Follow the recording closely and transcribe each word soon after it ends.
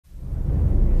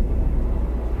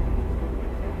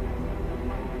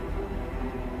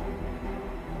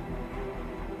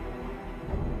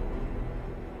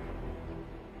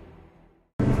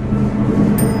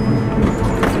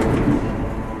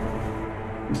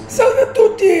Salve a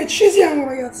tutti, ci siamo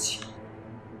ragazzi.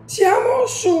 Siamo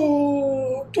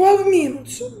su 12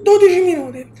 Minutes, 12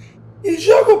 minuti, il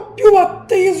gioco più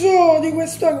atteso di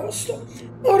questo agosto.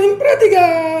 Ora, in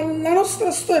pratica, la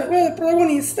nostra storia, quella del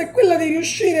protagonista, è quella di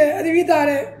riuscire ad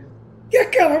evitare che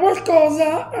accada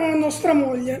qualcosa a nostra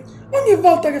moglie. Ogni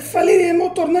volta che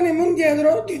falliremo, torneremo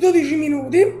indietro di 12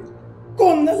 minuti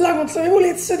con la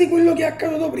consapevolezza di quello che è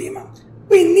accaduto prima.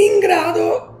 Quindi in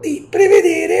grado di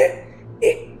prevedere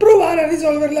e provare a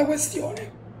risolvere la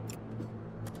questione.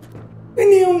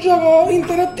 Quindi è un gioco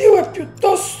interattivo e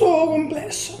piuttosto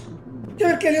complesso, anche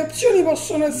perché le opzioni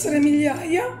possono essere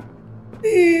migliaia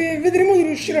e vedremo di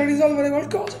riuscire a risolvere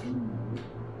qualcosa.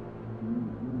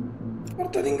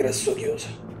 Porta d'ingresso chiusa.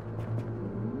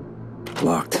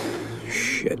 Locked.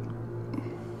 Shit.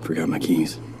 Forgot my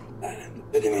keys. Bene, ho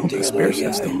Hope the dimenticato le spare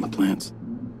set's still in chiavi. the plants.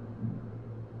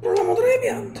 Proviamo tra le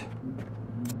piante.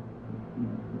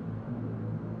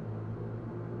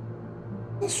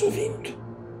 Passo finto.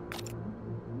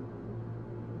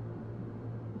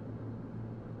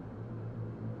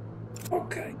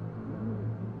 Ok.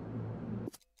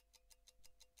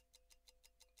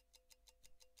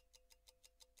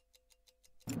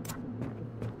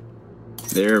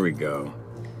 There we go.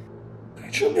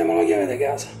 Ci abbiamo la chiave di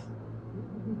casa.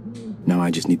 Now I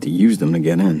just need to use them to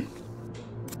get in.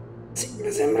 Sì,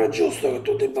 mi sembra giusto che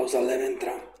tu debba usarle per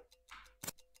entrare.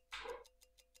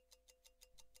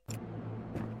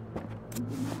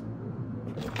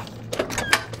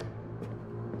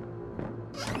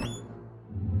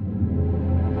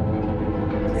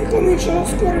 E cominciano a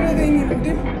scorrere dei minuti.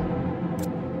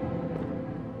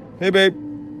 Hey, babe.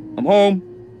 I'm home.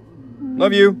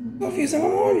 Love you. Avvisa la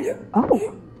moglie.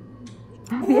 Oh,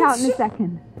 I'll be out in a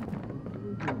second.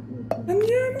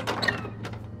 Andiamo.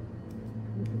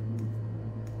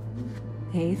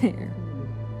 Hey there.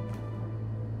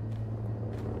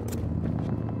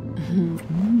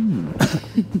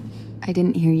 I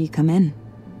didn't hear you come in.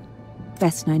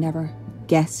 Best night ever.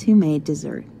 Guess who made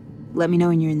dessert? Let me know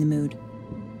when you're in the mood.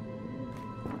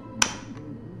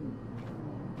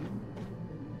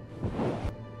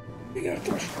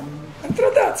 Altra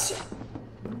tazza.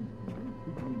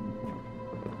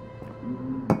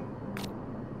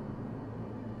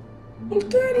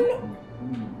 Coltello.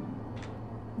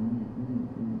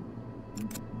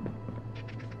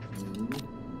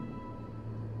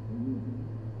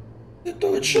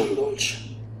 Detto che c'è un dolce.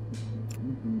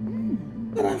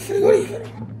 Sarà in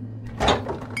frigorifero.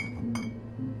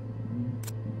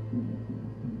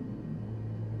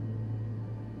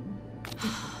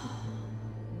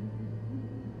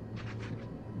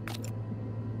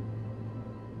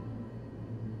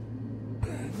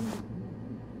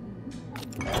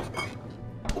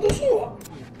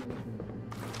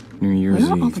 New Year's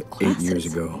Eve, 8 years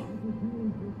ago.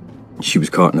 She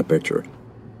was caught in a picture.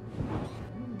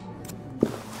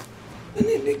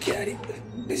 Nei bicchieri.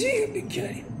 Sì, che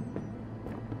bicchieri.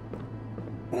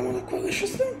 Andiamo da qua che ci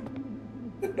sta.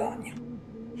 Il bagno.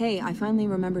 Hey, I finally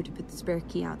remembered to put the spare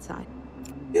key outside.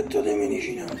 Piatto dei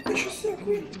medicinali. Che ci sta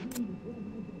qui?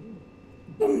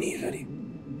 Sonniferi.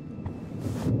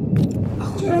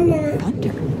 Sperando che...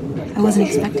 Wonder. I wasn't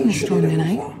expecting a storm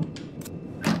tonight.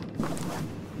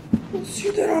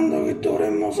 Considerando che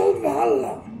dovremmo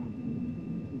salvarla.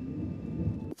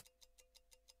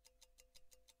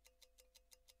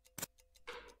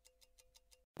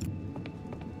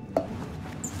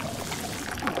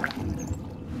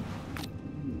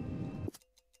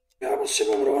 La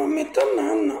possiamo provare a mettere a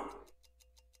nanna.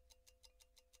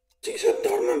 Sì, se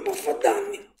dorme un po' fa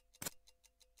danni.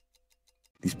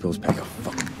 These pills pack a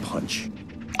fucking punch.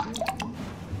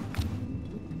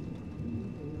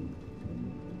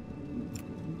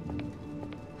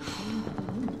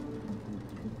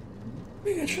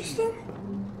 Qui che ci sta?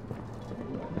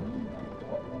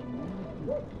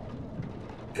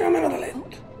 Camera da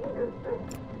letto.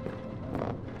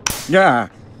 Yeah.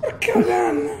 Porca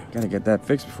canna. Gotta get that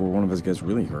fixed before one of us gets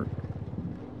really hurt.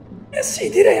 Eh sì,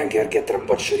 direi anche perché tra un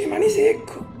po' ci rimani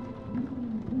secco.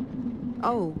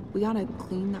 Oh, we gotta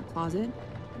clean that closet.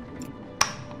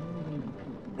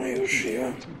 Ma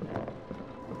usciva.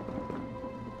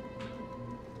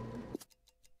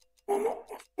 Ma no,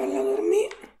 falla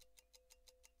dormire.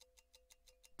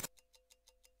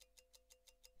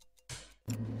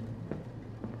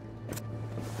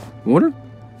 Water?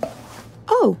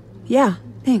 Oh, yeah,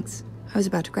 thanks. I was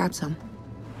about to grab some.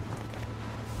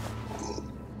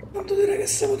 Quanto direi che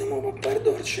se potremmo poppare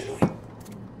dolce noi.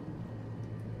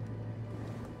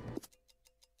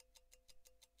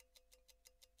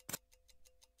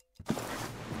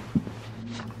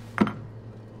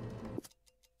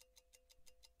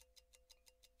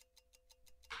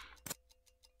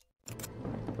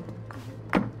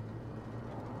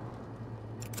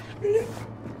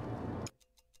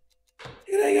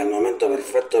 Direi che è il momento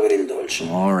perfetto per il dolce.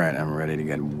 All right, I'm ready to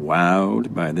get wowed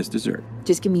by this dessert.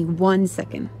 Just give me 1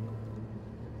 second.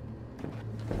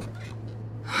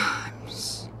 I'm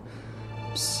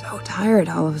so tired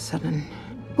all of a sudden.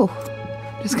 Oh,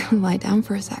 just gonna lie down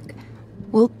for a sec.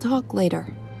 We'll talk later.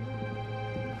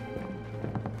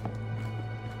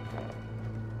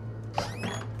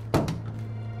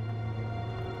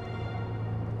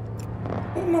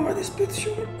 Torniamo ad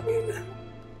ispezione qui.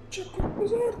 C'è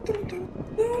qualcos'altro, interrotto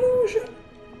la luce.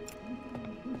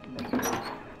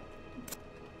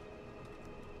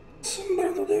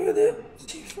 Sembrato di vedere.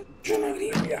 Sì, faccio una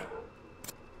griglia.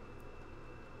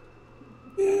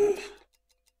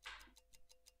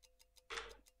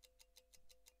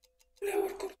 Levo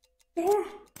il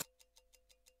cortile.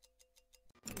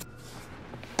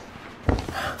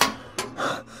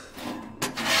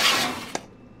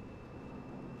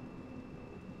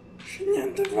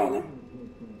 Niente, vado.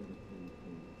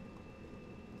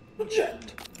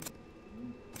 Oggetto.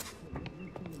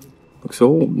 Looks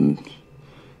old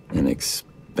and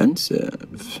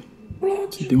expensive.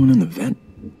 What's he doing in the vent?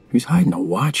 Who's hiding a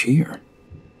watch here?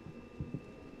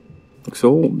 Looks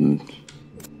old and...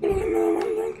 Quello che me lo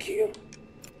mando anch'io.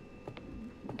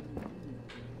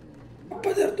 A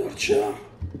poter dolce va.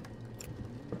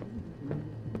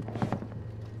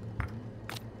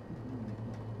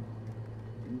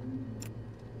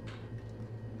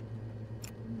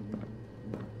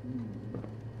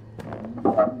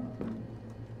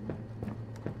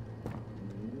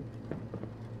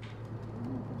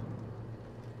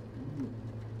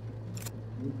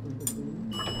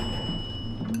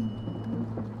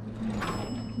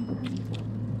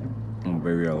 Oh,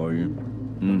 baby, I love you.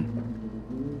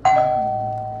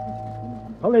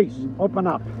 Police, open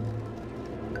up.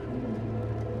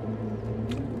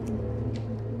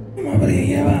 Ma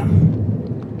briglia, va.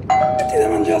 Metti da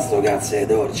mangiare sto cazzo di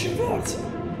dolce, forza.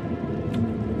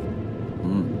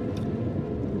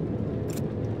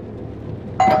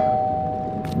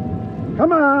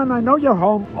 Come on, I know you're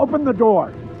home. Open the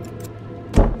door.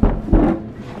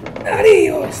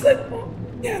 Arrivo, stai...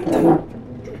 Niente.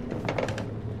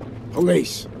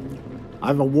 Police, I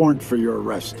have a warrant for your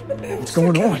arrest. What's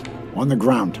going on? On the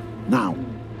ground, now.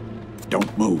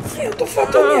 Don't move. Io non t'ho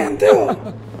fatto niente, oh.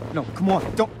 No, come on,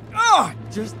 don't...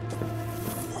 just...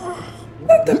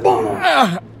 Tanto è buono.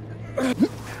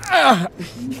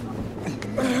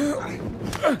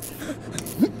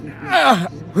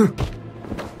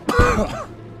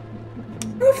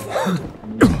 L'ho fatto.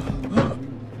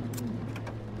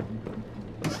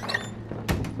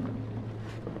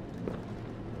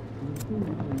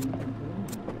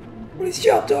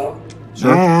 Poliziotto.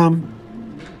 Ma'am.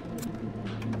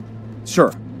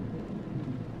 Sir.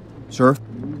 Sir?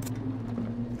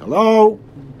 Hello?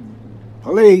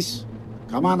 Police,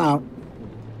 come on out.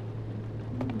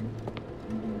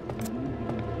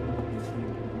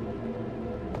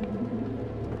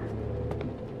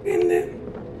 Quindi...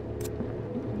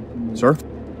 Sir?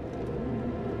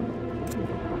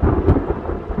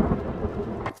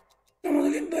 Andiamo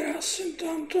di liberarsi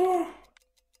intanto.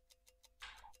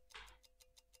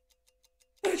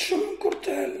 E c'è un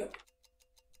coltello.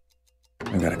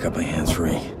 I got a couple of hands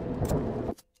free.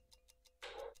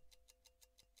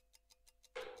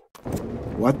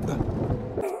 What the?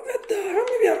 Oh, e dai,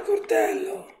 fammi via il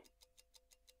coltello.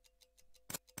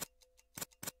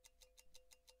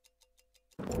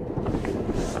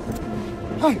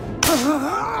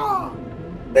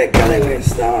 Beccate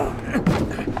questa, va.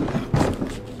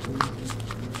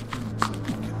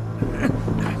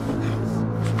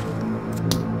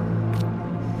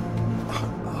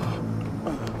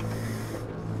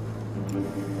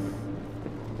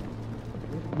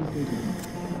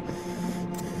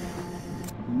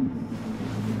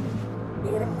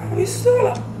 Allora, la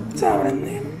pistola se la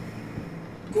prendiamo,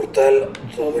 il coltello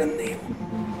se lo prendiamo,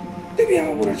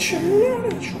 leviamo pure il cellulare,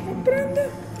 facciamo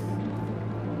prendere,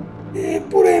 e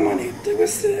pure le manette,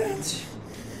 queste anzi,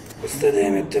 queste te le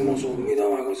mettiamo subito,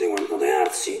 ma così quando te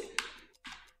alzi,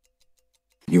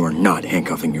 You are not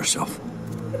handcuffing yourself.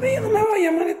 ma io non me la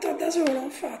voglio manettare da solo,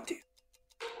 infatti.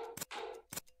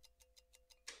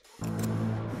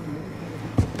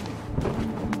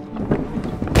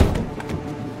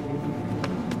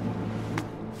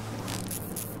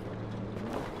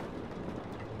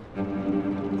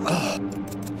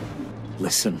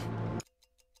 Listen.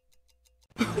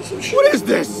 What is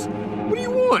this? What do you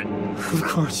want? Of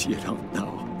course you don't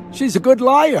know. She's a good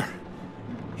liar.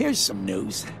 Here's some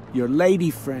news. Your lady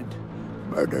friend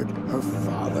murdered her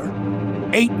father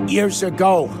 8 years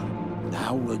ago.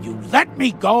 Now will you let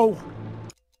me go?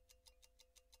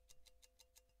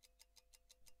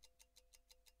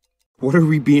 What are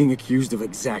we being accused of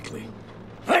exactly?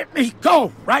 Let me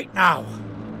go right now!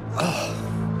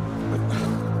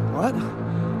 What?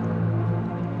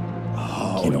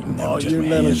 Oh, You don't know just you my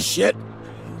little hands. shit.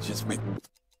 You just make...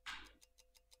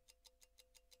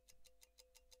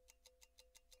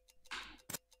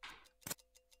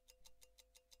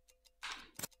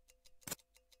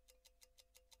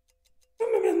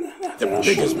 Fammi prendere, te The lascio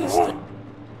biggest andare, mistake. va.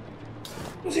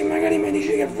 Così magari mi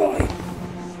dici che vuoi.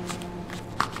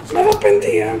 Ma va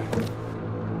pentire,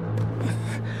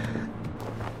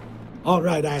 All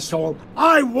right, asshole.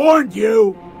 I warned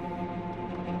you!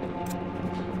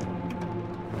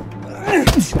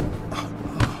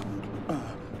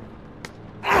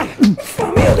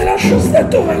 Infame, io te lascio stare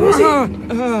tu, fai così.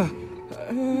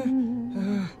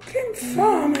 Che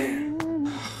infame.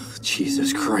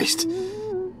 Jesus Christ.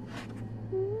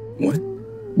 What?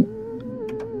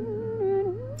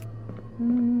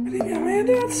 Arriviamo le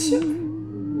tazze.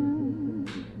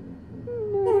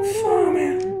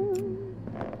 Infame.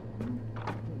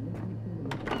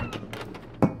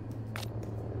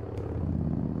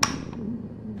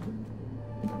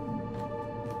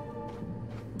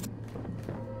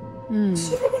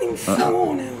 Sei proprio un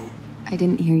infamone. I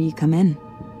didn't hear you come in.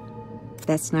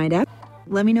 Best night out?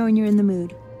 Let me know when you're in the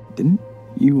mood. Didn't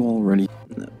you already...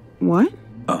 What?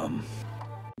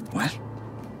 What?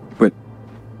 But...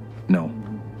 No.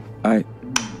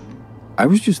 I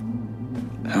was just...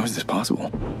 How is this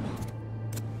possible?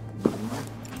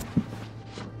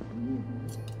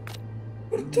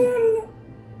 Portello.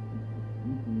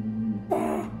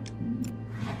 Ah.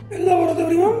 Il lavoro di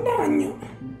prima in bagno.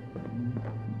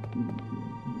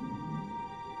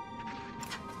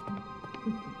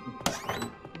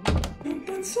 Non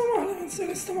pensa male, pensa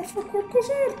che stiamo a fare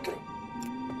qualcos'altro.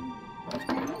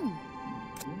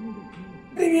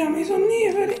 Arriviamo i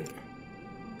sonniferi.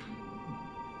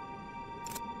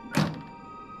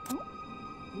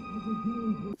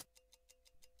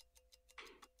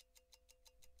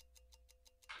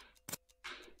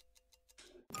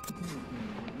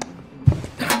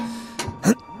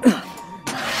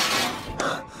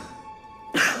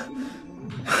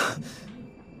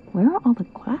 Where are all the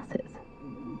glasses?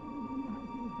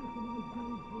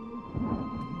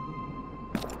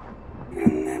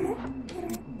 Prendiamo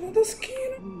la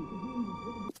taschina.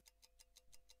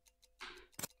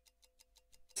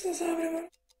 Questa si apre per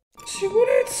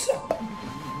sicurezza.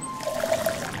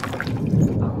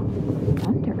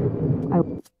 Thunder.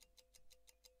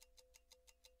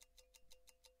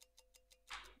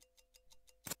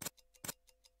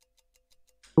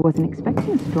 I wasn't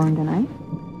expecting a storm tonight.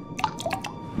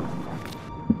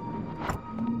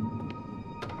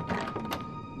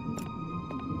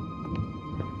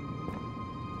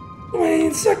 Come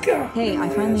inizia qua? Hey, I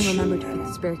finally remembered to put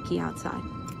the spare key outside.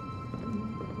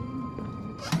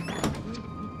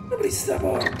 Apri sta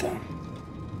porta.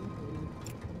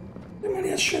 Prima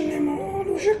riaccendiamo la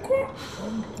luce qua.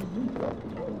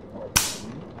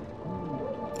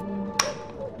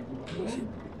 Così.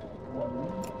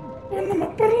 Poi andiamo a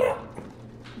parlare.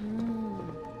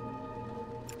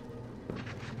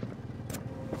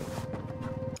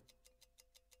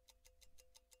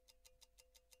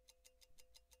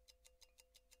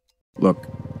 Look,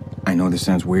 I know this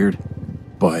sounds weird,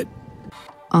 but...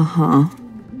 Uh-huh.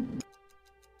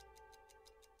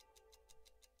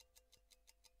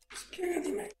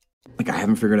 Spiegati me. Like, I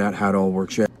haven't figured out how it all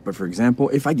works yet. But for example,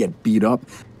 if I get beat up,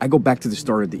 I go back to the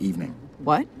start of the evening.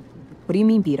 What? What do you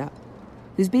mean beat up?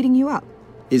 Who's beating you up?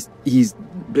 He's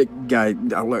big guy.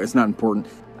 It's not important.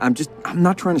 I'm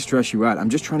not trying to stress you out. I'm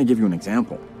just trying to give you an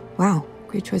example. Wow,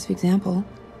 great choice of example.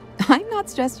 I'm not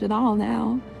stressed at all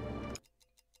now.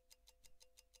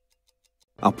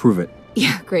 I'll prove it.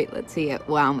 Yeah, great, let's see it.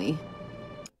 Wow me.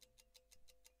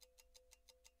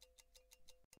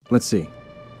 Let's see.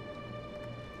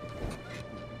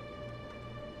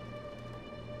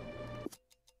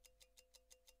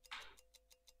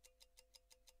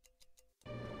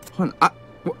 Hon,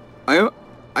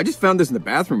 I just found this in the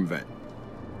bathroom vent.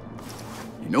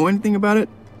 You know anything about it?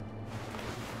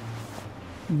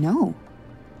 No.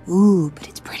 Ooh, but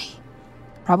it's pretty.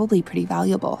 Probably pretty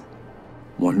valuable.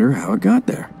 Wonder how it got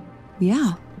there.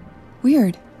 Yeah.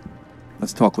 Weird.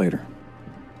 Let's talk later.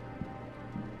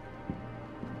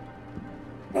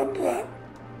 Vabbè.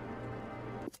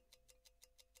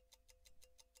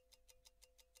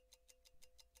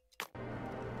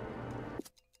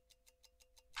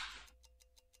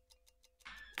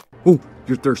 Oh,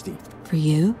 you're thirsty. For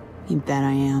you? You bet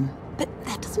I am. But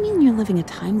that doesn't mean you're living a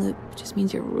time loop. It just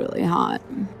means you're really hot.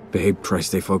 Babe, try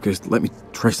stay focused. Let me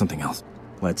try something else.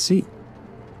 Let's see.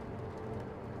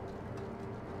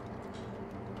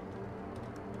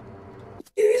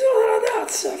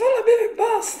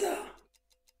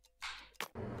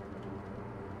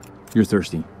 You're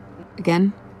thirsty.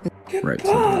 Again? Che Right.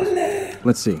 palle!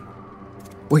 Let's see.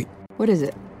 Wait. What is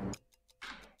it?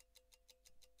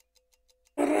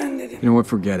 Arrenditi. You know what?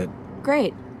 Forget it.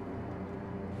 Great.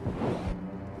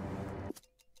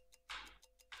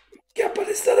 Chiappa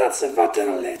di sta tazza e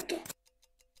vattene a letto.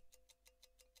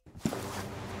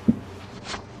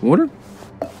 Water?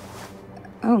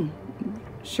 Oh,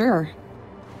 sure.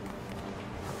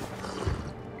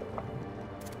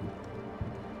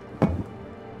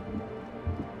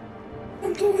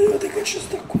 Tanto vedete che ci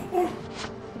sta qua, no?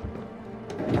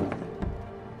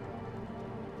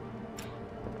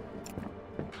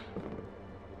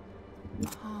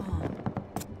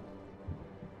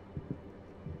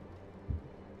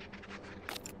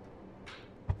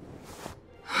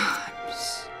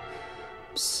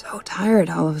 I'm so tired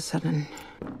all of a sudden.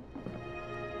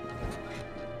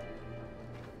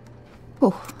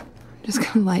 Oh, I'm just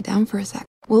gonna lie down for a sec.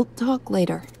 We'll talk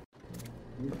later.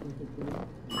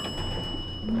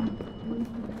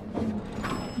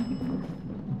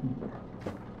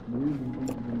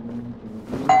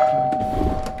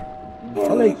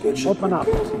 Guarda che c'è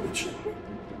qualcosa che c'è.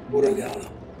 Un regalo.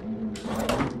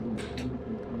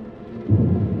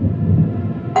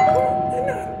 Oh, un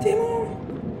attimo.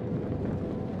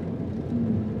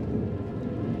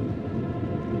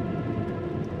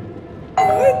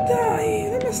 Oh,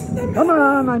 dai, dammi. Come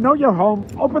on, I know you're home.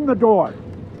 Open the door.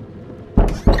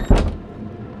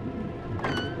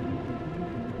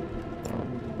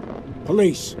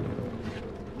 Police.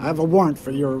 I have a warrant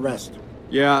for your arrest.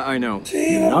 Yeah, I know.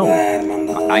 Sì, vabbè,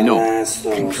 mandato I know. l'arresto,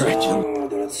 lo so, Congratulations.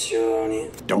 congratulazioni.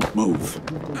 Don't move.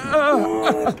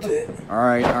 Muoviti.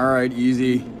 All right,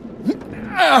 easy.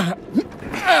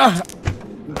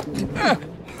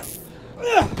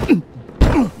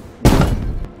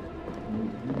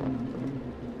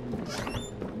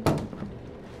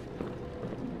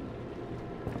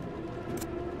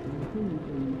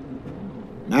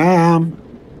 Ma'am.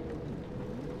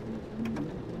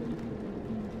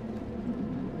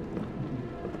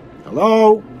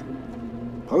 Hello?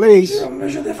 Police. Io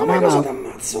invece di fare Come una on cosa out.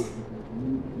 t'ammazzo.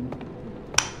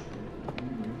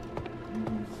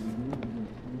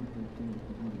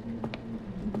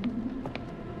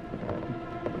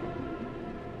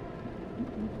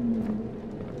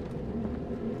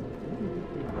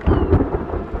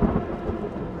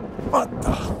 What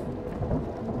the?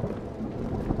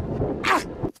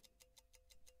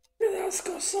 Vedi la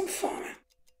scossa infame.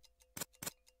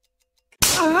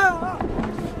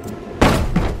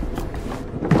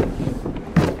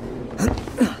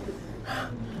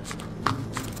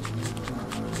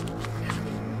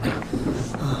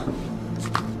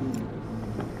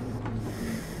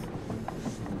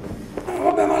 No,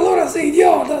 vabbè, ma allora sei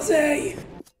idiota, sei.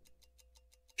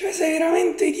 Cioè, sei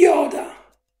veramente idiota.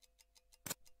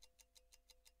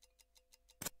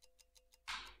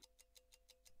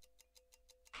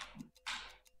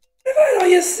 E vai, no,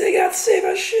 queste cazzo di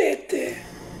fascette.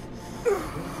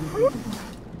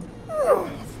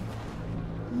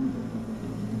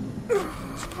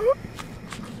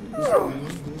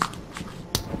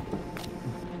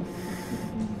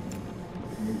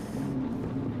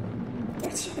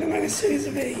 Forse prima che si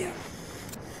risveglia.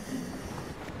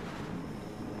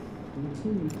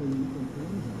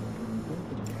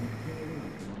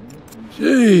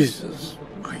 Jesus,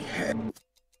 my head.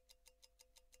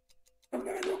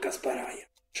 Vabbè, mi tocca sparare.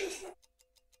 Ci sta.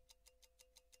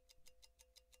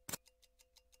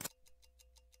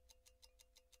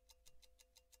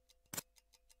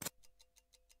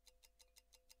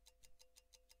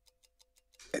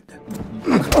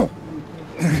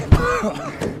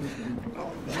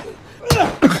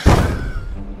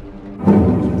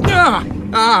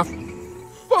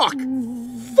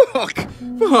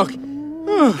 Fuck!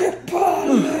 Che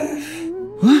palle!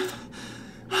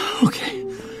 Okay.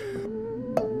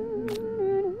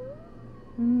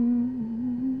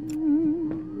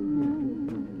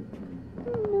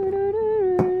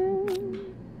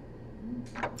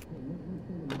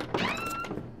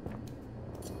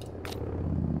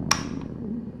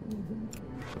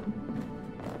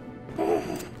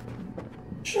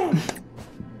 John,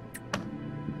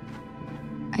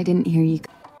 I didn't hear you.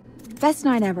 Best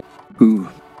night ever. Ooh.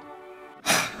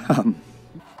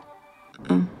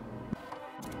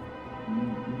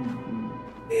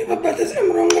 vabbè, ti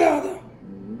sembra un grado.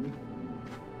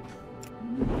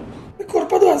 È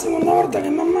colpa tua la seconda volta che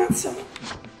mi ammazzano.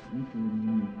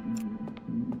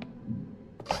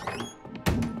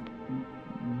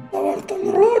 Stavolta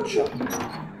l'orologio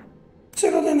se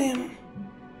lo teniamo.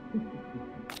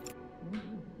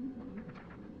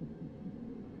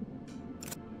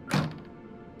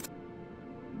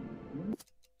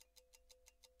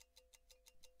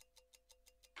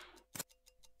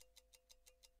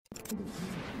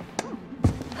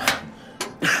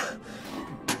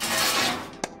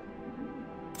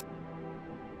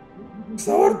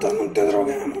 Stavolta non te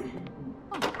droghiamo.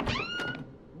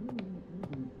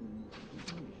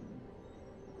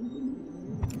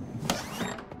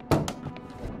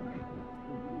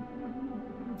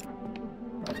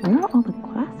 Where are all the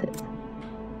glasses?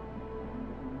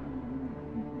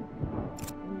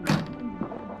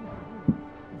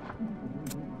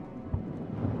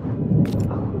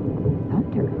 Oh,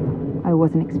 thunder. I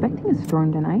wasn't expecting a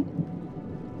storm tonight.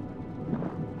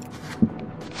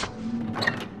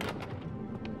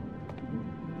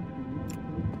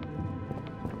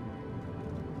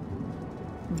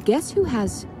 Guess who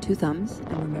has 2 thumbs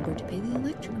and remembered to pay the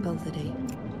electric bill today?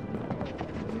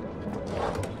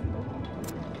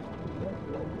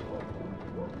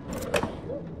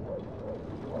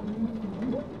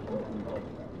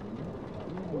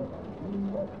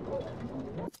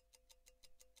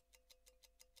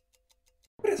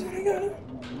 Preso un regalo.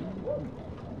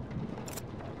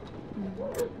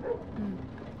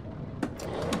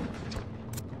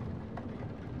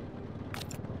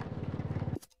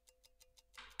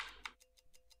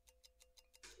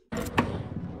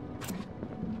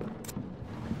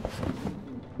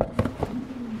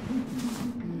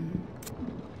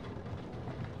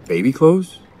 Baby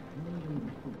clothes?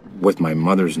 With my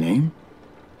mother's name?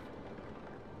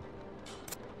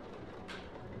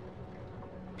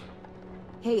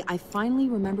 Hey, I finally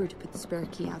remembered to put the spare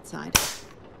key outside.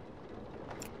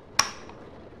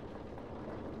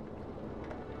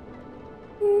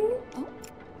 Oh.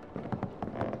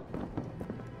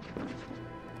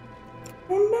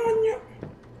 Un bagno.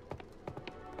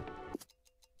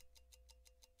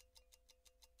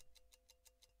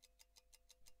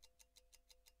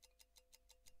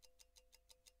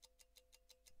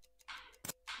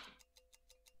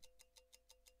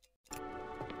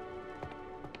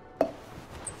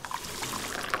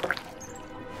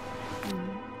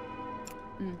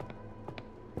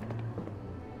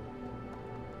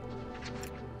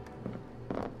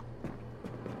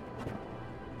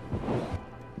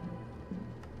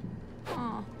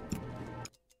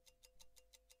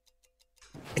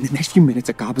 In the next few minutes,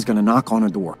 a cop is gonna knock on her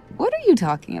door. What are you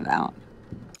talking about?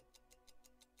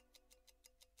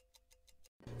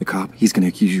 The cop, he's gonna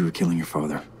accuse you of killing your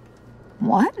father.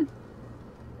 What?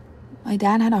 My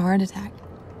dad had a heart attack.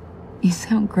 You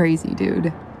sound crazy,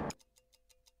 dude.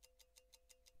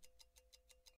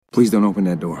 Please don't open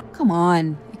that door. Come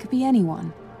on, it could be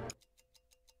anyone.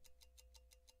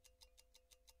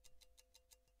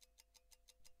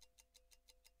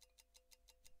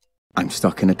 I'm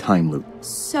stuck in a time loop.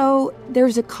 So,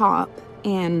 there's a cop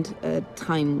and a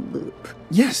time loop.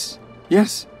 Yes,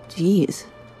 yes. Jeez.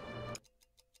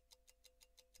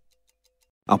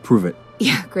 I'll prove it.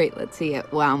 Yeah, great, let's see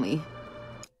it. Wow me.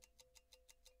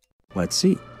 Let's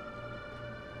see.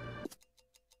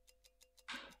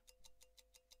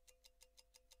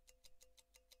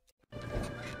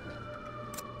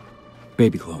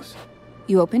 Baby clothes.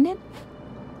 You opened it?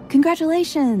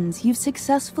 Congratulations! You've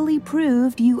successfully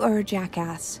proved you are a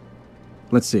jackass.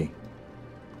 Let's see.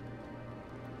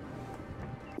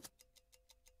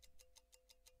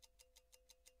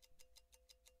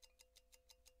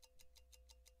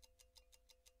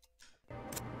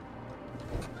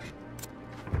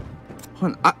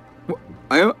 Hon,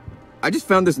 I just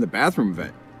found this in the bathroom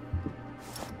vent.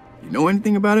 You know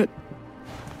anything about it?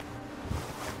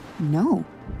 No.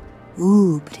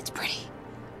 Ooh, but it's pretty.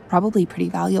 Probably pretty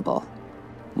valuable.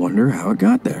 Wonder how it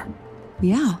got there.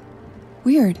 Yeah.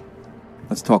 Weird.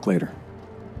 Let's talk later.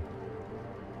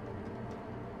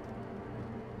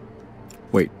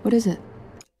 Wait. What is it?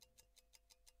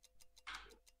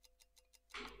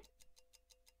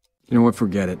 You know what?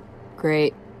 Forget it.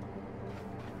 Great.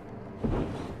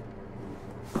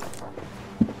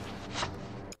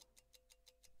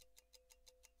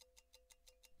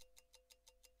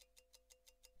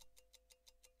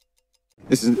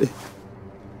 This isn't...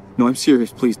 No, I'm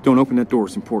serious. Please, don't open that door.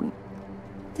 It's important.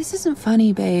 This isn't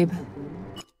funny, babe.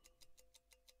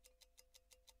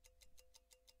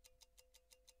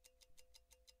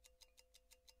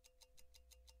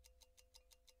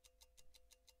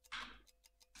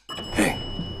 Hey,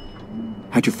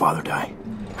 how'd your father die?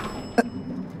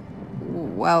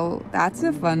 Well, that's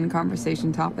a fun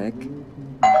conversation topic.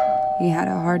 He had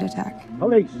a heart attack.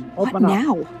 Police, open What up.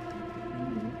 now?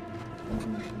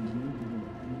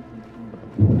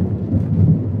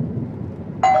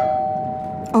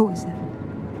 Oh, is that?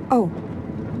 Oh.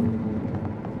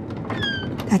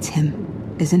 That's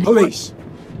him, isn't it? Police,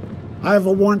 I have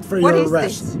a warrant for What your is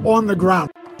arrest. this? On the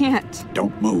ground. Can't.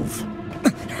 Don't move.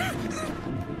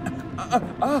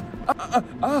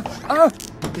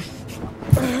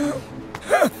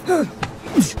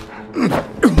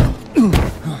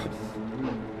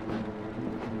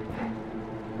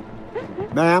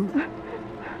 Ma'am?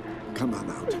 Come on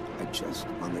out. I just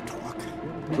want to talk.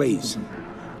 Please,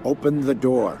 open the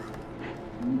door.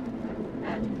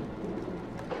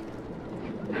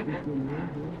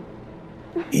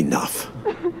 Enough.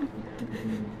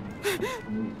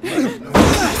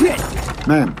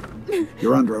 Ma'am,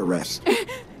 you're under arrest.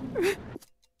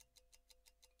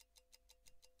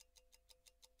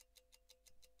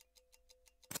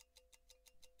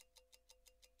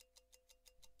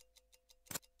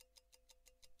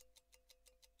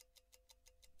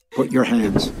 Put your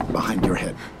hands behind your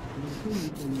head.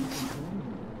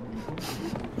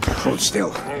 Hold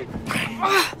still.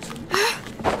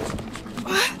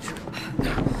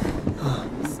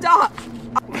 Stop!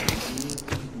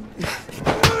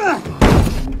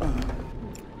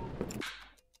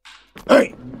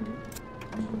 Hey!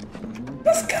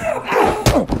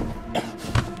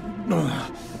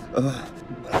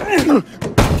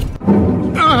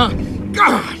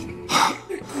 God!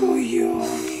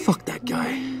 Fuck that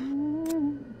guy.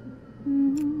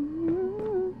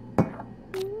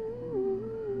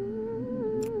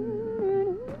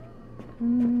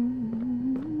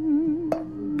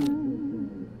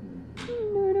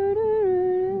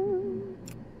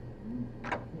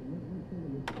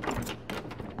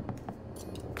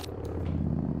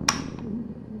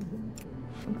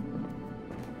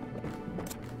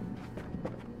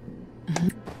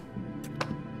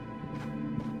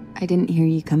 I didn't hear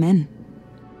you come in.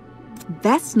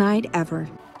 Best night ever.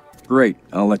 Great.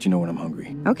 I'll let you know when I'm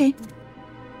hungry. Okay.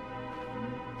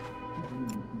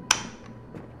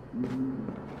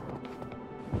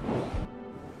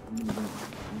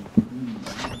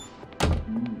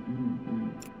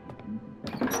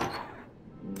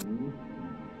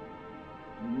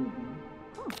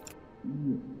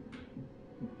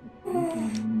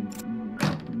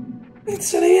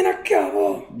 Pizza ne viene a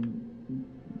capo.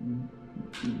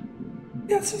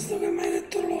 Cazzo sto che mi hai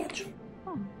detto orologio.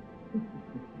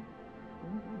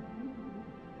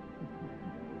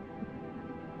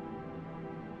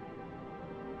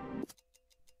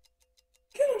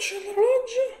 Che non c'è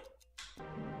l'orologio?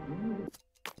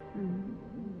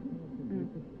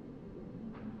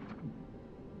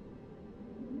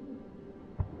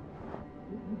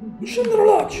 Non c'è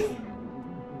l'orologio.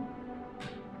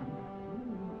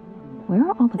 Where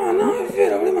are all the... Ah no, è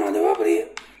vero, prima la devo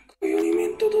aprire.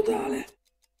 Coglionimento totale.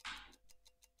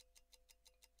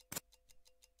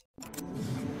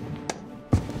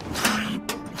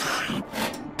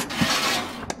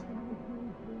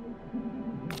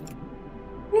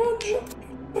 Orologio,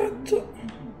 perfetto.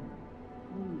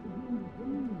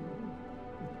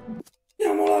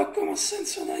 Diamo l'acqua, ma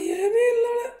senza tagliare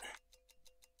pillole.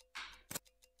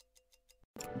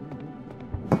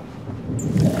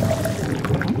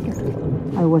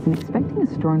 I wasn't expecting a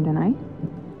storm tonight.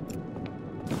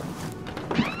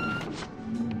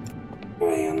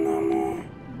 Poi andiamo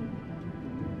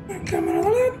in camera da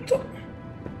letto.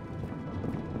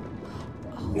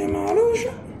 Andiamo alla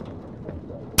luce.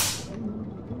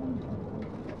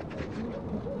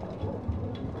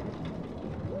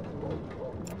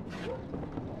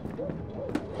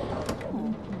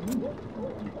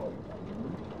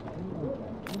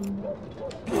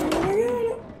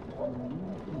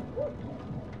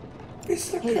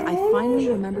 Hey, I finally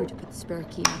remembered to put the spare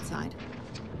key outside.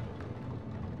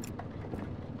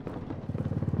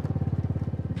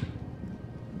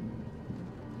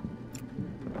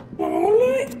 Andiamo con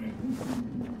lei.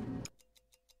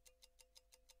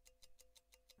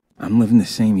 I'm living the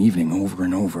same evening over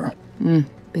and over.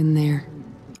 Been there.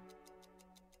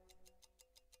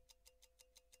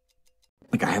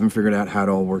 Like, I haven't figured out how it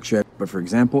all works yet, but for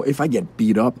example, if I get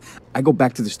beat up, I go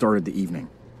back to the start of the evening.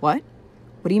 What?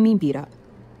 What do you mean beat up?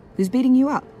 Who's beating you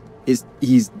up?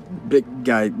 He's big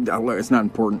guy, it's not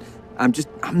important. I'm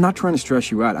not trying to stress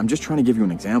you out, I'm just trying to give you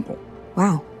an example.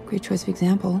 Wow, great choice of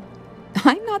example.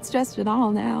 I'm not stressed at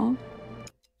all now.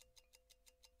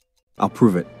 I'll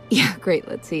prove it. Yeah, great,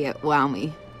 let's see it. Wow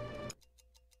me.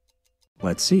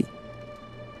 Let's see.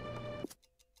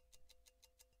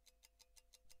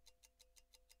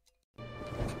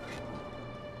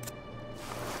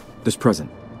 This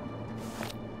present.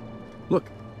 Look,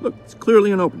 it's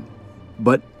clearly unopened.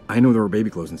 But I know there were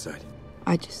baby clothes inside.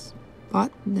 I just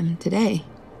bought them today.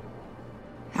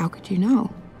 How could you know?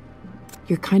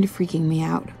 You're kind of freaking me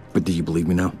out. But do you believe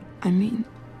me now? I mean,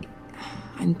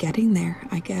 I'm getting there,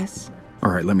 I guess.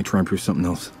 All right, let me try and prove something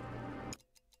else.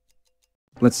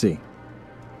 Let's see.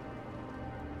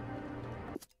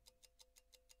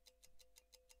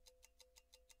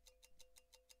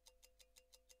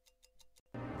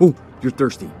 Oh, you're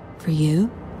thirsty. For you?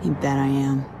 You bet I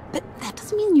am. But that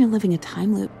doesn't mean you're living a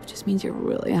time loop. It just means you're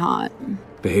really hot.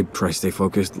 Babe, try to stay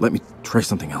focused. Let me try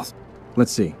something else.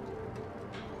 Let's see.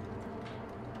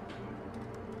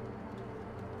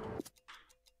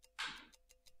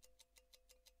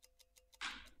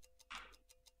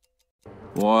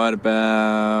 What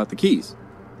about the keys?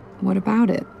 What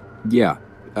about it? Yeah,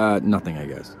 nothing, I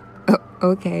guess. Oh,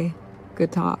 okay.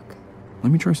 Good talk.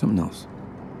 Let me try something else.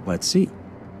 Let's see.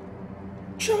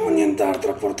 Diciamo nient'altro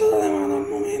a portata di mano al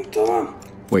momento, va?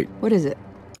 Wait, What is it?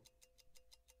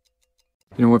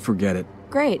 you know what? Forget it.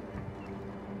 Great.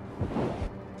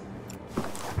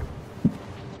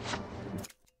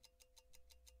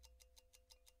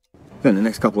 Then the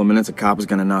next couple of minutes, a cop is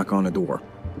gonna knock on the door.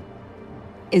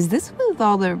 Is this with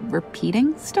all the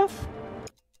repeating stuff?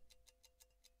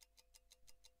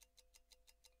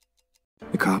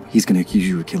 The cop, he's gonna accuse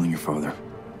you of killing your father.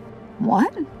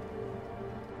 What?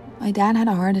 My dad had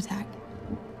a heart attack.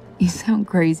 You sound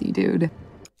crazy, dude.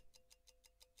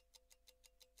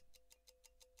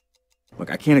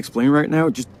 Look, I can't explain right now.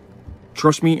 Just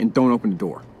trust me and don't open the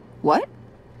door. What?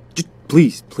 Just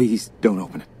please, please don't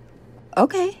open it.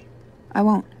 Okay. I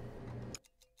won't.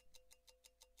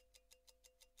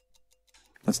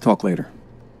 Let's talk later.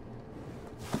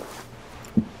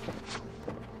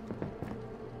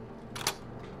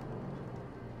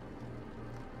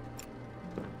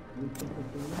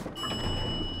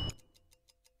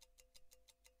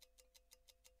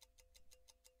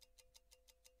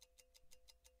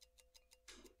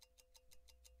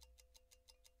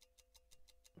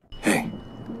 Hey,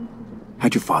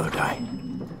 how'd your father die?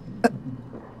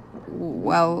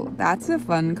 Well, that's a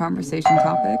fun conversation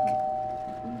topic.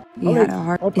 He had a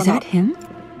heart. Is that him?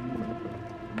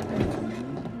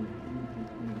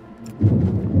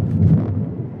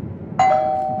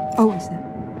 Oh, is that?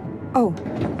 Oh,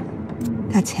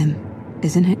 that's him,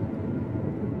 isn't it?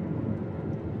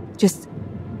 Just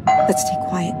let's stay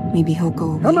quiet. Maybe he'll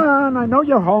go away. Come on, I know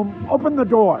you're home. Open the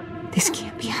door. This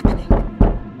can't be happening.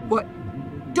 What?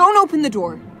 Don't open the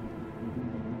door.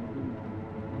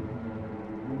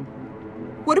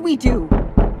 What do we do?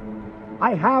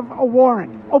 I have a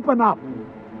warrant. Open up.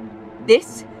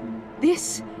 This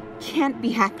can't be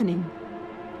happening.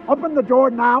 Open the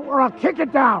door now or I'll kick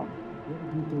it down.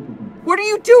 What are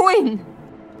you doing?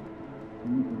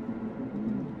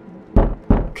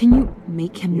 Can you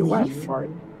make him You asked leave? for it.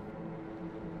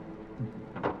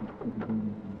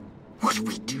 What do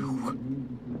we do?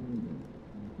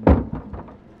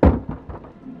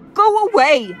 Go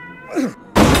away!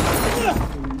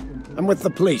 I'm with the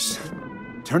police.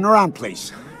 Turn around,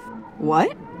 please.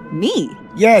 What? Me?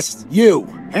 Yes, you.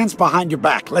 Hands behind your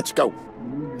back. Let's go.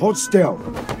 Hold still.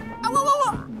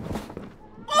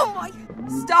 Oh my!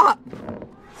 Stop!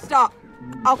 Stop!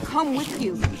 I'll come with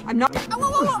you. I'm not.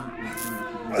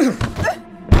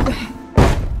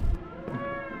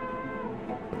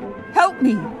 Help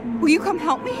me! Will you come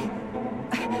help me?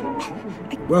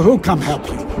 Well, who come help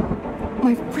you?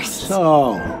 My wrist.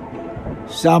 So,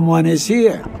 someone is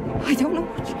here. I don't know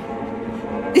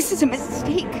what. This is a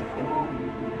mistake.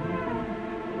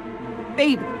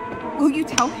 Babe, will you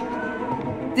tell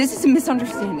him? This is a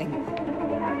misunderstanding.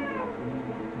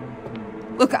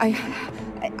 Look,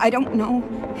 I don't know.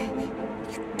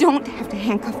 You don't have to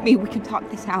handcuff me. We can talk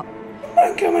this out.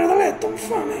 In camera da letto,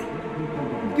 infame.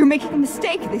 You're making a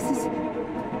mistake. This is...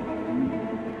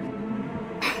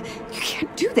 You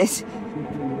can't do this.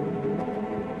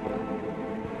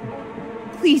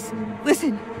 Please,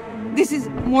 listen. This is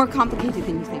more complicated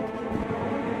than you think.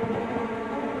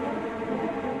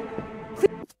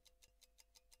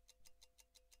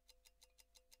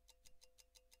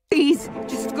 Please,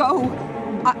 just go.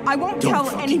 I won't tell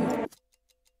anyone.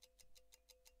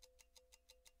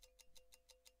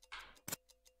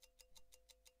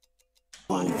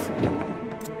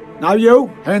 Now you,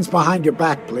 hands behind your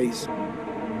back, please.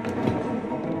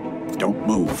 Don't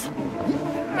move.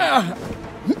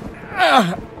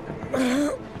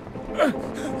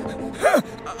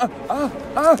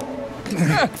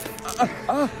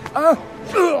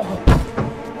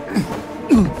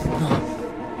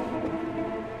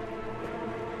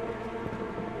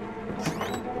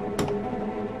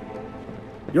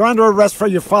 You're under arrest for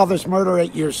your father's murder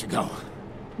 8 years ago.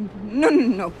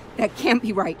 No. That can't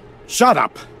be right. Shut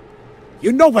up.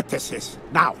 You know what this is.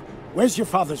 Now, where's your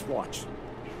father's watch?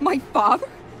 My father?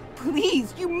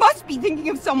 Please, you must be thinking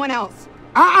of someone else.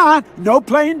 No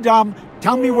playing dumb.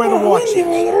 Tell me where the watch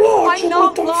Quindi is. l'orologio, I'm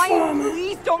not brutto lying. infame.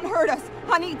 Please don't hurt us.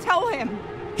 Honey, tell him.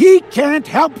 He can't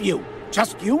help you.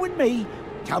 Just you and me.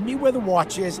 Tell me where the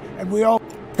watch is, and we all...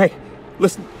 Hey,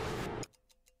 listen.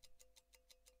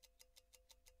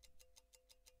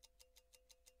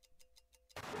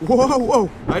 Whoa, whoa!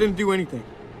 I didn't do anything.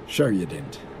 Sure you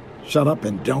didn't. Shut up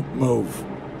and don't move.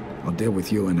 I'll deal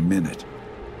with you in a minute.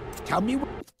 Tell me what...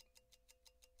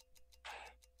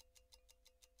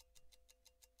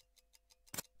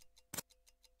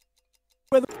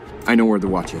 I know where the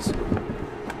watch is.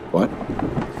 What?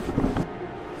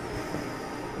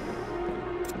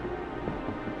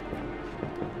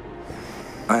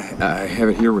 I have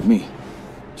it here with me.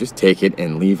 Just take it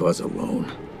and leave us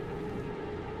alone.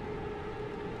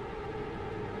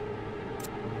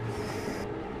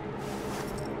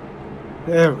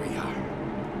 There we are.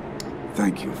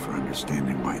 Thank you for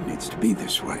understanding why it needs to be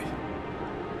this way.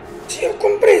 Sì, ho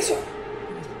compreso.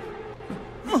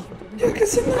 Perché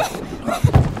se no...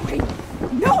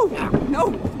 No!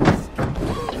 No!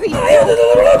 Please! Ah, io ho dato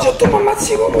l'orologio e tu mi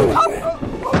ammazzi comunque. Oh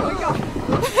my God!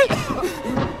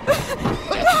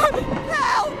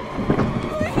 Help!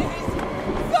 Please!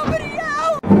 Somebody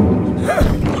help!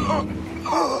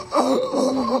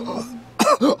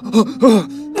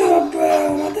 Vabbè,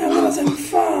 ma te allora sei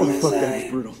infame, Fuck, that sai. was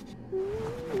brutal.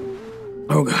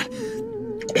 Oh God,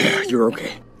 you're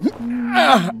okay.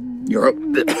 You're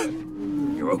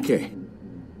okay.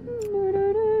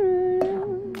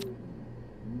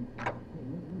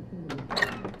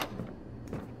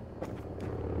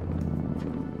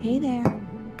 Hey there.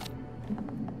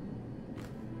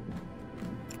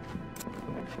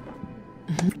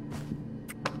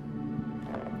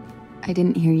 I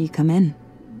didn't hear you come in.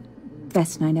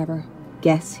 Best night ever.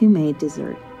 Guess who made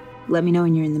dessert? Let me know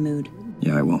when you're in the mood.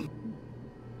 Yeah, I will.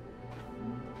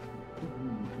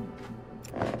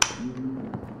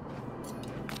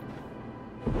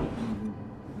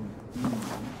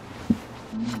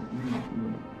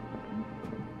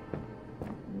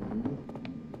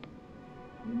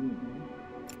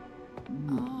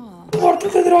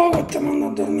 Portate droga e ti mando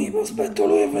a dormire, poi aspetto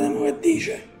lui e vediamo che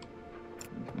dice.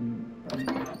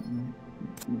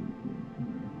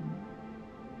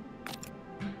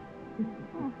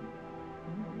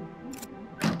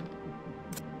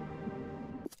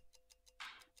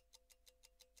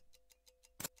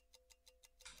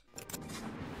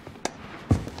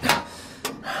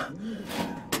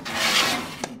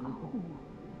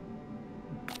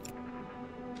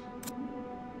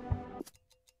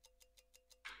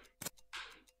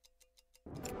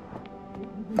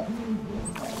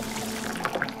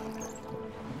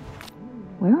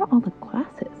 Where are all the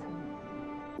glasses?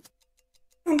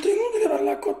 Tanto è inutile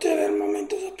parlare con te per il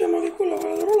momento, sappiamo che quello fa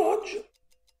l'orologio.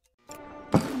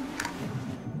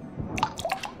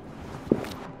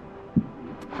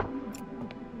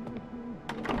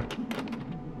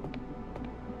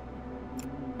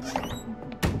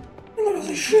 Allora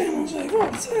sei scemo, sai,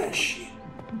 forza, esci.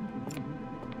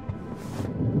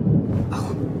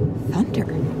 Oh, thunder.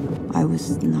 I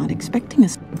was not expecting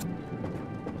this.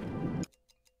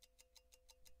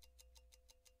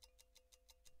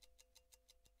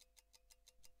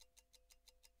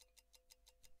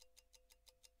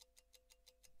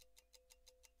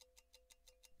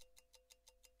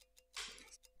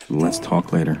 Let's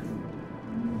talk later.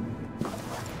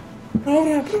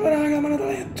 Ora a preparare la camera da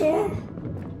letto.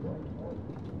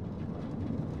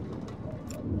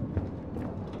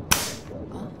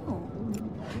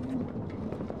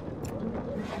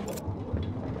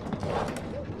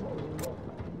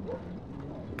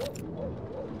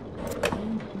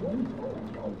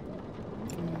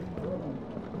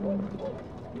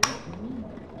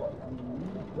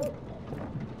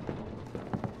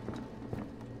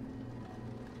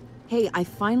 Hey, I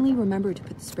finally remembered to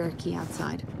put the spare key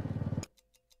outside.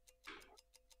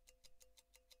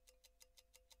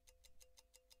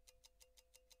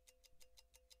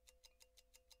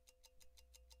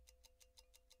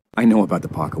 I know about the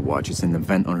pocket watch. It's in the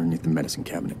vent underneath the medicine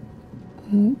cabinet.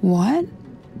 What?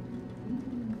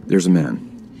 There's a man,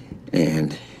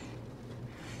 and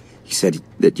he said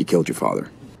that you killed your father.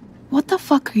 What the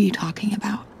fuck are you talking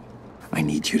about? I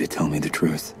need you to tell me the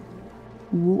truth.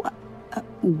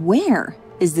 Where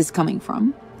is this coming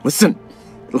from? Listen,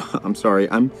 I'm sorry.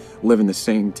 I'm living the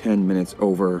same 10 minutes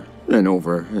over and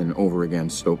over and over again.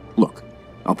 So, look,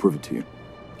 I'll prove it to you.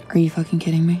 Are you fucking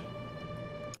kidding me?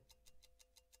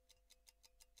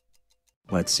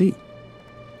 Let's see.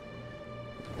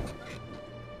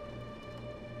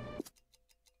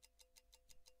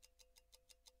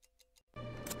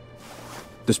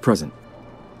 This present.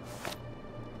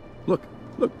 Look,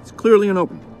 it's clearly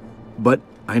unopened. But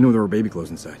I know there were baby clothes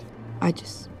inside. I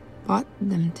just bought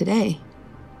them today.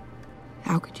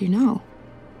 How could you know?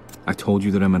 I told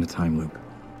you that I'm in a time loop.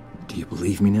 Do you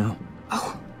believe me now?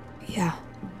 Oh, yeah.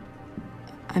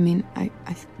 I mean, I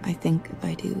think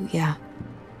I do, yeah.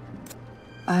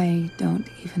 I don't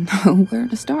even know where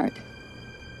to start.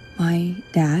 My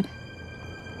dad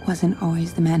wasn't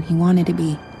always the man he wanted to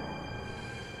be.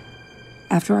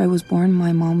 After I was born,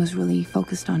 my mom was really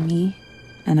focused on me,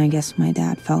 and I guess my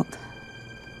dad felt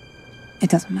it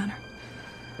doesn't matter.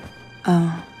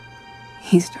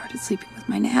 He started sleeping with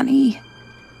my nanny.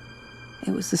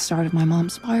 It was the start of my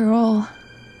mom's spiral.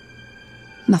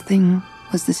 Nothing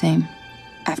was the same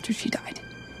after she died.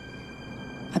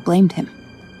 I blamed him.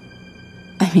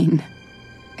 I mean,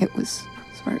 it was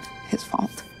sort of his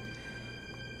fault.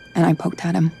 And I poked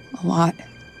at him a lot.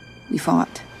 We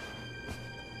fought.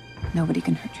 Nobody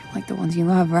can hurt you like the ones you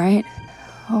love, right?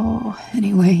 Oh,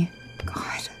 anyway,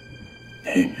 God.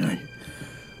 Hey,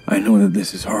 I know that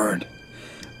this is hard,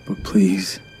 but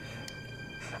please,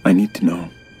 I need to know.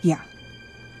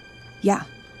 Yeah.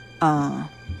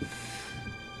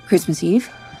 Christmas Eve,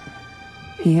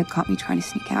 he had caught me trying to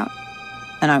sneak out,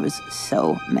 and I was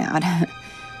so mad.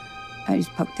 I just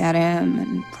poked at him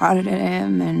and prodded at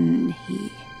him, and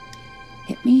he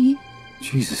hit me.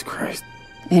 Jesus Christ.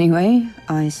 Anyway,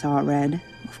 I saw red,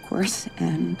 of course,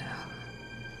 and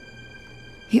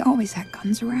he always had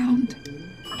guns around.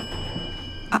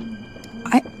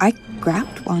 I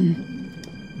grabbed one,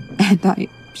 and I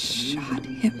shot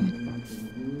him,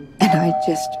 and I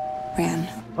just ran.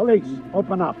 Police,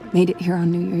 open up. Made it here on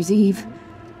New Year's Eve.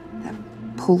 That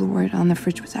Polaroid on the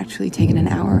fridge was actually taken an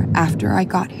hour after I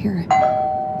got here.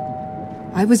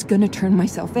 I was gonna turn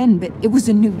myself in, but it was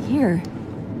a new year.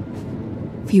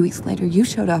 A few weeks later, you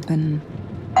showed up and...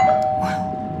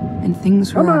 well, and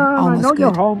things were almost good. I know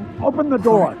you're home. Open the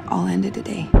door. It all ended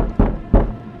today.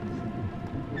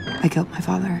 I killed my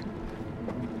father.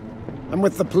 I'm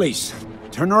with the police.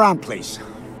 Turn around, please.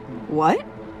 What?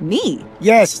 Me?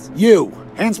 Yes, you.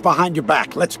 Hands behind your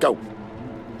back. Let's go.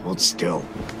 Hold still.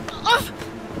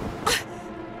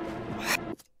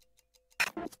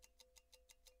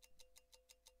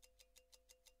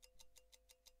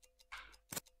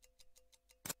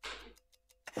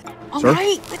 All Sir?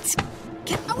 right, let's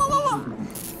get...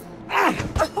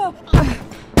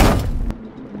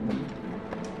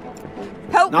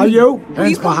 Help Now me. you. Will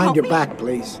Hands come behind help your me? back,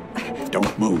 please.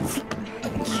 Don't move.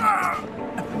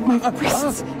 My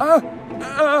wrists. I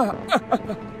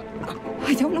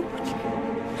don't know what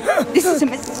you... This is a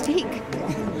mistake.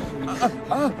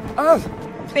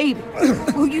 Babe,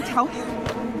 will you tell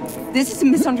him? This is a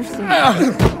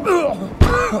misunderstanding.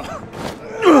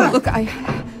 Look,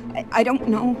 I don't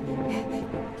know.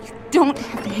 You don't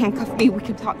have to handcuff me. We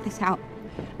can talk this out.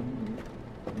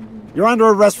 You're under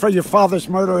arrest for your father's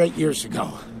murder 8 years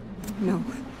ago. No.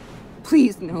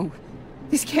 Please, no.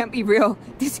 This can't be real.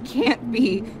 This can't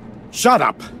be. Shut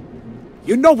up.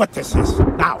 You know what this is.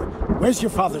 Now, where's your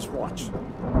father's watch?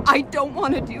 I don't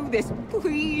want to do this.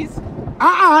 Please.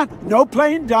 No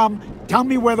playing dumb. Tell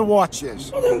me where the watch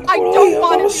is. I don't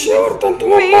want to do this.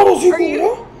 Babe, are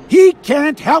you... He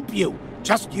can't help you.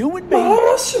 Just you and me. Ma la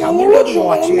prossima Tell me where the l'orologio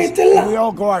watch la is, mette and là. we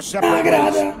all go our separate ways.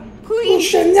 grada. Please. Un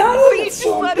segnale Please, che just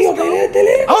sono let io us go. che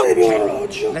telefono e Okay.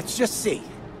 l'orologio. Let's just see.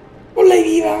 Con lei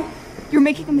viva. You're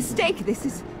making a mistake. This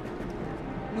is...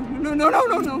 No,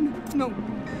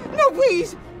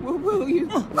 please. Will you?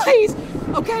 Please.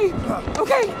 Okay.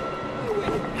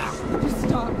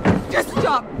 Just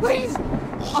stop, please.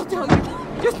 I'll tell you.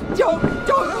 Just don't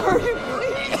hurt him,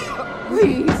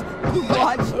 please. The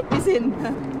watch is in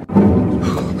the...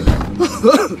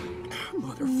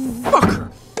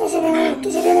 Motherfucker! Lo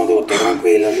sappiamo tutto,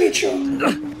 tranquillo, Ciccio.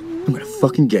 I'm gonna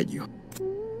fucking get you.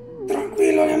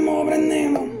 Tranquillo che mo lo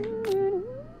prendiamo.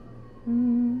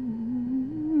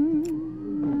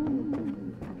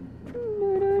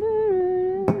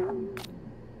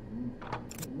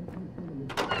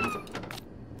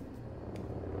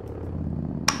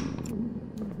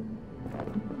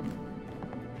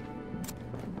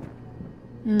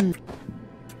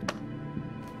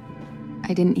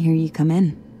 I didn't hear you come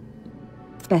in.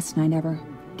 Best night ever.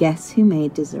 Guess who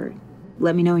made dessert?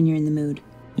 Let me know when you're in the mood.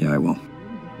 Yeah, I will.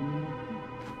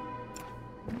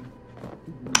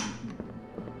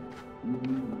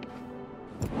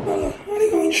 Allora,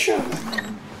 ricominciamo.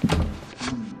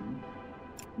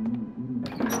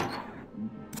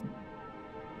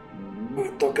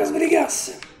 Tocca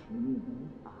sbrigarsi.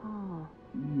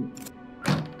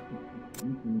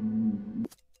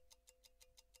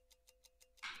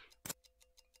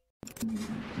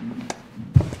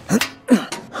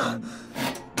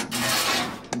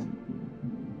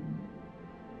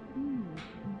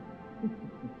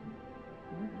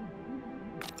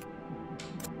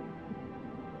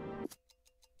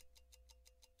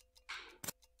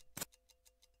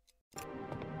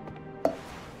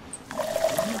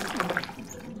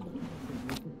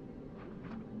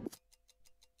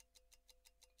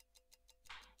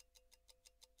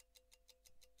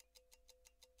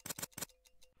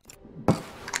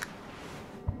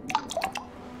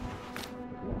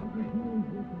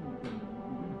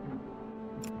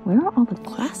 Where are all the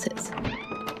glasses?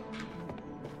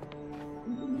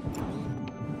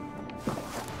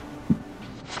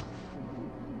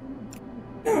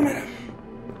 Camera.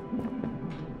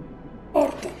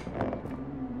 Porta.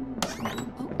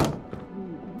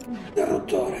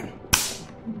 Interruttore.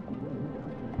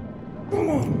 Come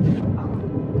on.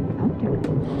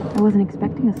 I wasn't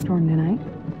expecting a storm tonight.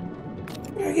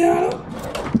 Regalo.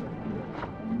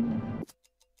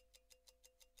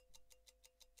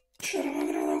 C'era la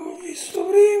grada che ho visto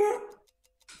prima.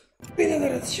 Vita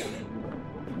d'elezione.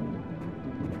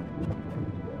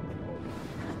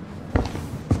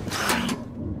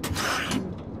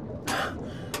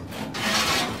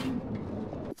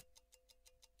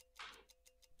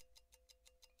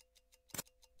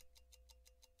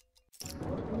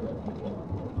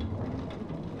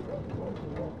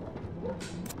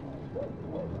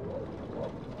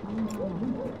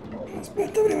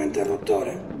 Aspetta prima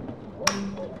interruttore.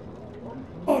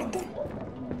 Porta.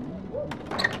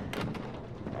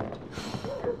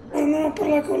 Andiamo a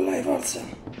parlare con lei, forza.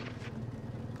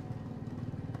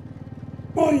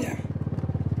 Moglie.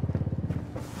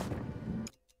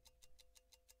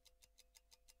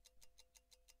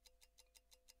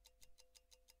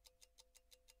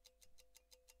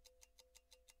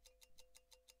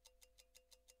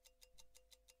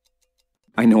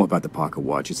 I know about the pocket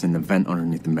watch. It's in the vent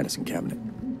underneath the medicine cabinet.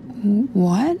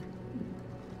 What?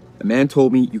 A man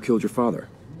told me you killed your father.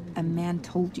 A man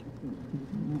told you.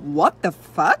 What the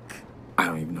fuck? I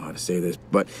don't even know how to say this,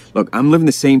 but look, I'm living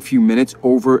the same few minutes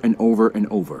over and over and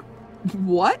over.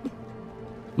 What?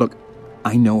 Look,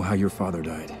 I know how your father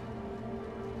died.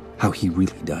 How he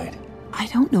really died. I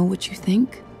don't know what you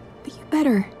think, but you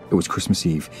better. It was Christmas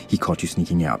Eve. He caught you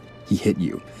sneaking out. He hit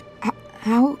you.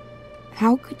 How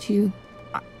could you?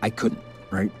 I couldn't,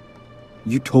 right?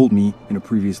 You told me in a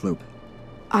previous loop.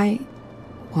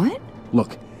 What?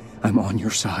 Look, I'm on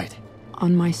your side.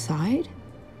 On my side?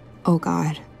 Oh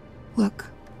God. Look,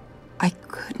 I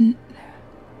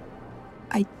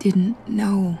didn't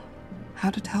know how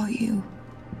to tell you.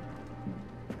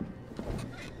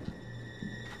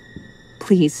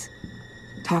 Please,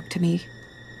 talk to me.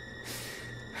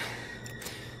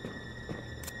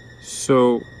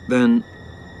 So, then...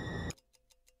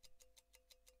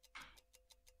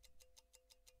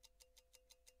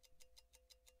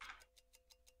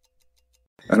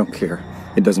 I don't care.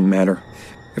 It doesn't matter.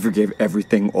 I forgave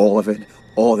everything, all of it.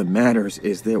 All that matters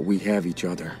is that we have each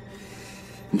other.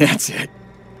 And that's it.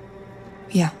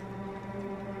 Yeah.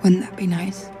 Wouldn't that be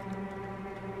nice?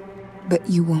 But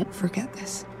you won't forget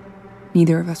this.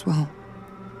 Neither of us will.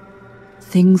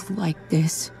 Things like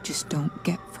this just don't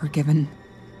get forgiven.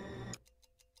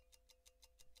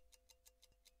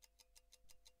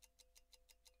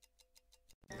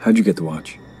 How'd you get the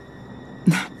watch?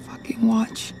 That fucking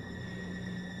watch.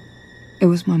 It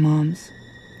was my mom's.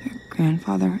 Her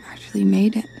grandfather actually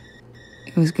made it.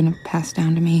 It was gonna pass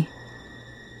down to me.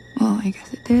 Well, I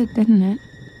guess it did, didn't it?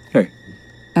 Hey.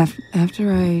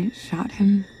 After I shot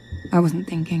him, I wasn't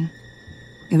thinking.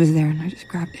 It was there and I just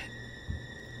grabbed it.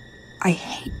 I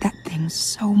hate that thing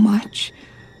so much,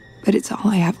 but it's all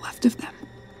I have left of them.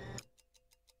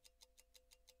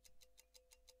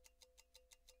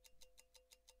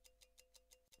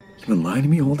 You've been lying to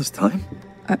me all this time?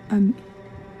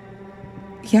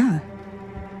 Yeah.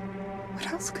 What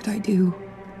else could I do?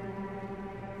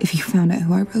 If you found out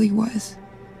who I really was.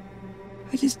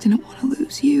 I just didn't want to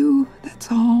lose you,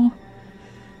 that's all.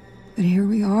 But here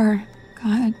we are.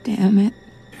 God damn it.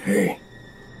 Hey.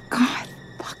 God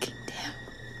fucking damn.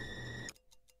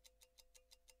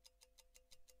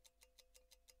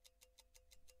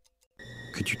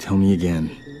 Could you tell me again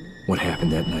what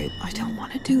happened that night? I don't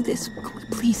want to do this. Can we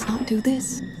please not do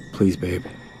this? Please, babe.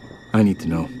 I need to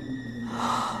know.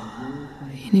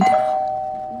 You need to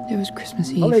know. It was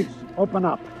Christmas Eve. Police, open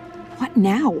up. What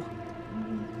now?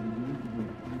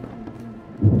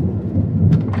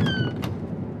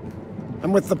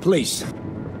 I'm with the police.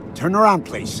 Turn around,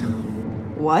 please.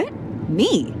 What?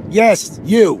 Me? Yes,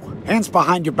 you. Hands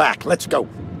behind your back. Let's go.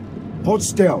 Hold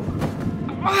still.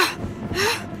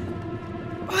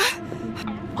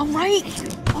 All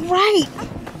right.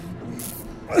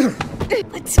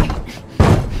 Let's go.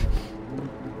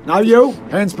 Now you,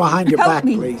 hands behind your Help back,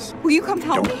 me. please. Will you come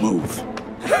help Don't me? move.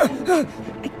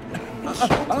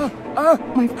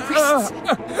 My wrists.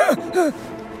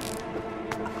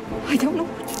 I don't know.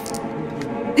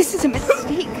 This is a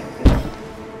mistake.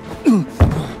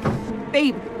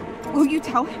 Babe, will you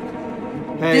tell him?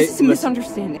 Hey, This is a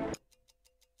misunderstanding.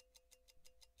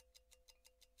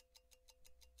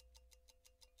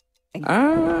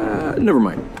 Never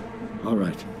mind. All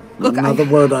right. Look, Not another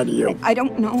word out of you. I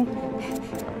don't know.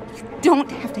 don't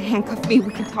have to handcuff me.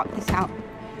 We can talk this out.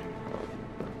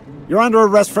 You're under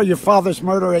arrest for your father's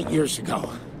murder 8 years ago.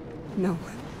 No.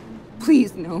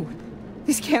 Please, no.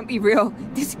 This can't be real.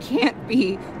 This can't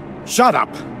be. Shut up!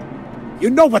 You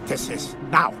know what this is.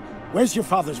 Now, where's your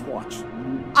father's watch?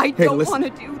 I don't want to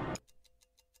do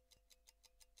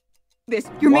this.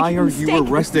 You're Why making a are mistake. you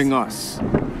arresting us?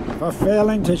 For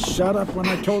failing to shut up when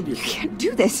I told you You to. can't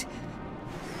do this.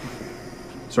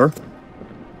 Sir?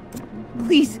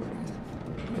 Please.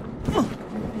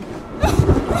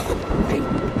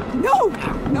 No!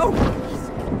 No!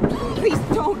 Please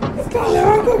don't! Palle,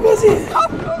 manco così!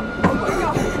 Stop! Oh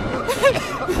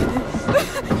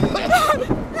my God!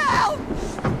 Help!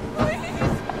 Please!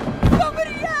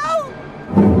 Somebody help!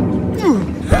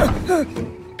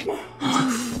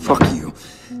 Fuck you.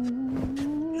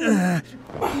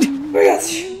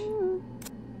 Ragazzi,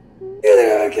 io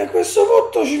direi che a questo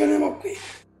punto ci fermiamo qui.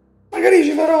 Magari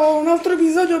ci farò un altro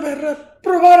episodio per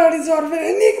provare a risolvere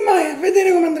l'enigma e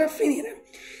vedere come andrà a finire.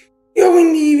 Io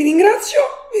quindi vi ringrazio,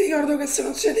 vi ricordo che se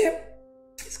non siete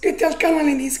iscritti al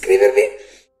canale di iscrivervi,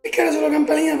 cliccare sulla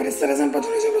campanellina per restare sempre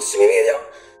aggiornati sui prossimi video,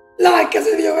 like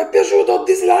se il video vi è piaciuto,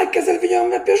 dislike se il video non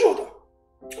vi è piaciuto.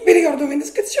 Vi ricordo che in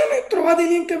descrizione trovate i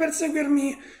link per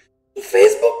seguirmi su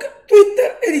Facebook,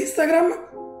 Twitter ed Instagram.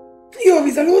 Io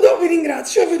vi saluto, vi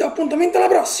ringrazio e vi do appuntamento alla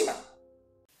prossima.